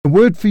A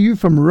word for you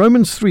from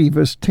Romans 3,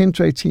 verse 10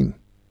 to 18.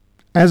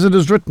 As it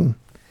is written,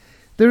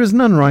 there is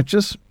none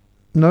righteous,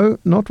 no,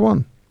 not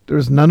one. There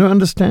is none who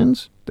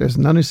understands. There is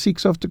none who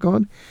seeks after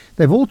God.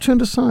 They've all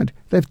turned aside.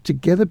 They've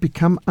together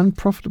become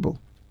unprofitable.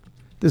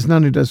 There's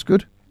none who does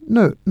good.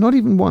 No, not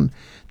even one.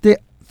 Their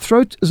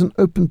throat is an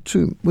open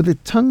tomb. With their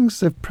tongues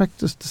they've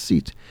practiced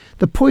deceit.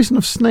 The poison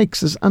of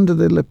snakes is under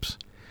their lips,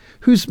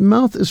 whose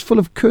mouth is full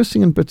of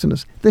cursing and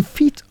bitterness. Their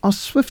feet are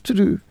swift to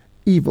do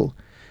evil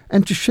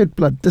and to shed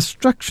blood.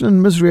 Destruction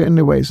and misery are in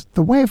their ways.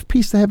 The way of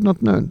peace they have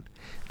not known.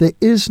 There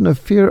is no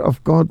fear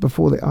of God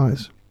before their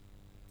eyes.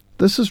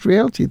 This is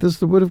reality. This is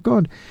the word of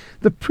God.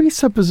 The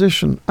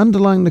presupposition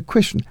underlying the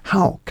question,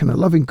 how can a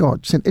loving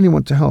God send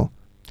anyone to hell,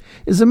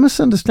 is a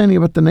misunderstanding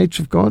about the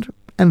nature of God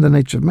and the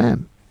nature of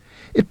man.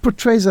 It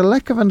portrays a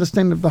lack of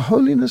understanding of the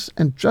holiness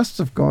and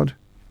justice of God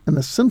and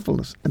the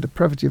sinfulness and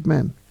depravity of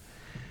man.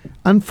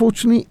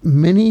 Unfortunately,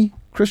 many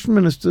Christian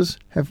ministers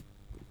have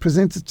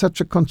presented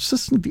such a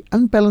consistently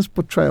unbalanced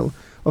portrayal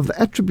of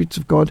the attributes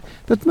of God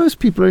that most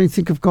people only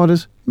think of God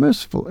as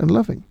merciful and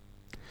loving.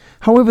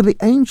 However, the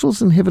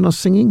angels in heaven are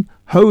singing,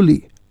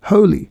 holy,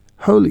 holy,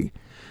 holy.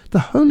 The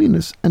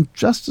holiness and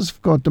justice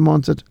of God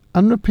demands that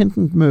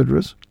unrepentant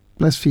murderers,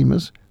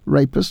 blasphemers,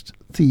 rapists,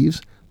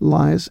 thieves,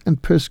 liars,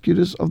 and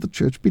persecutors of the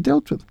church be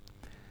dealt with.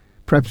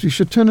 Perhaps we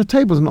should turn the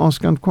tables and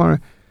ask our inquirer,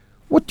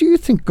 what do you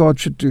think God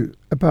should do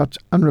about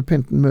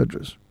unrepentant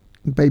murderers,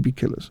 and baby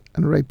killers,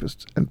 and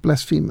rapists, and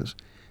blasphemers,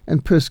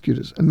 and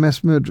persecutors, and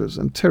mass murderers,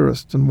 and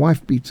terrorists, and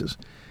wife beaters,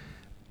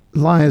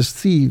 liars,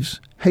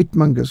 thieves,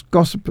 hate-mongers,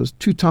 gossipers,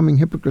 two-timing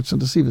hypocrites and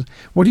deceivers?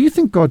 What do you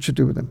think God should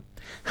do with them?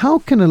 How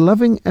can a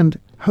loving and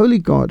holy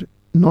God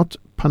not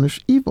punish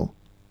evil?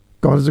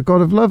 God is a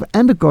God of love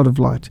and a God of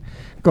light.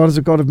 God is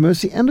a God of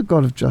mercy and a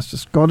God of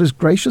justice. God is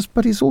gracious,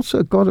 but he's also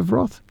a God of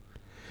wrath.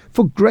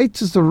 For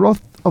great is the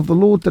wrath of the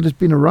Lord that has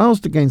been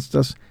aroused against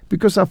us,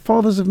 because our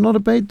fathers have not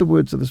obeyed the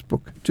words of this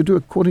book, to do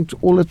according to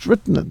all that's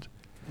written in it.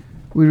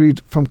 We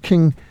read from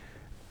King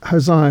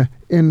Hosea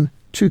in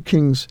 2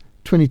 Kings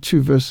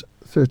 22, verse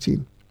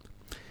 13.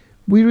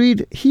 We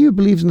read, he who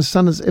believes in the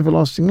Son has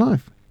everlasting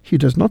life. He who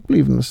does not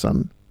believe in the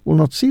Son will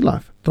not see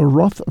life. The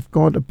wrath of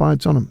God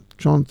abides on him.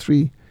 John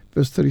 3,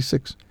 verse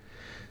 36.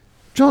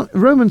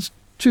 Romans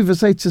 2,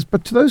 verse 8 says,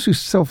 but to those who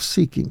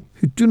self-seeking,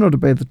 who do not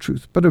obey the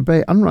truth, but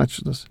obey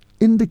unrighteousness,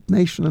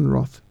 indignation and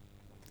wrath.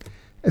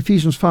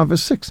 Ephesians 5,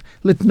 verse 6.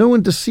 Let no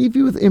one deceive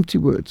you with empty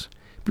words,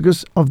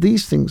 because of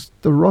these things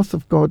the wrath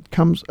of God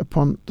comes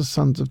upon the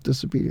sons of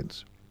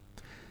disobedience.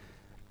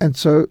 And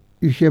so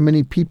you hear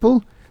many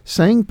people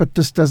saying, but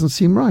this doesn't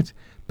seem right.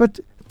 But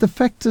the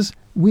fact is,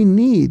 we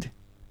need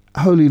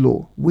holy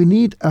law. We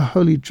need a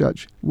holy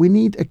judge. We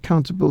need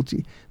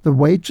accountability. The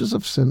wages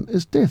of sin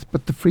is death,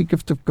 but the free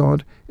gift of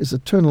God is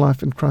eternal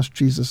life in Christ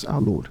Jesus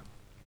our Lord.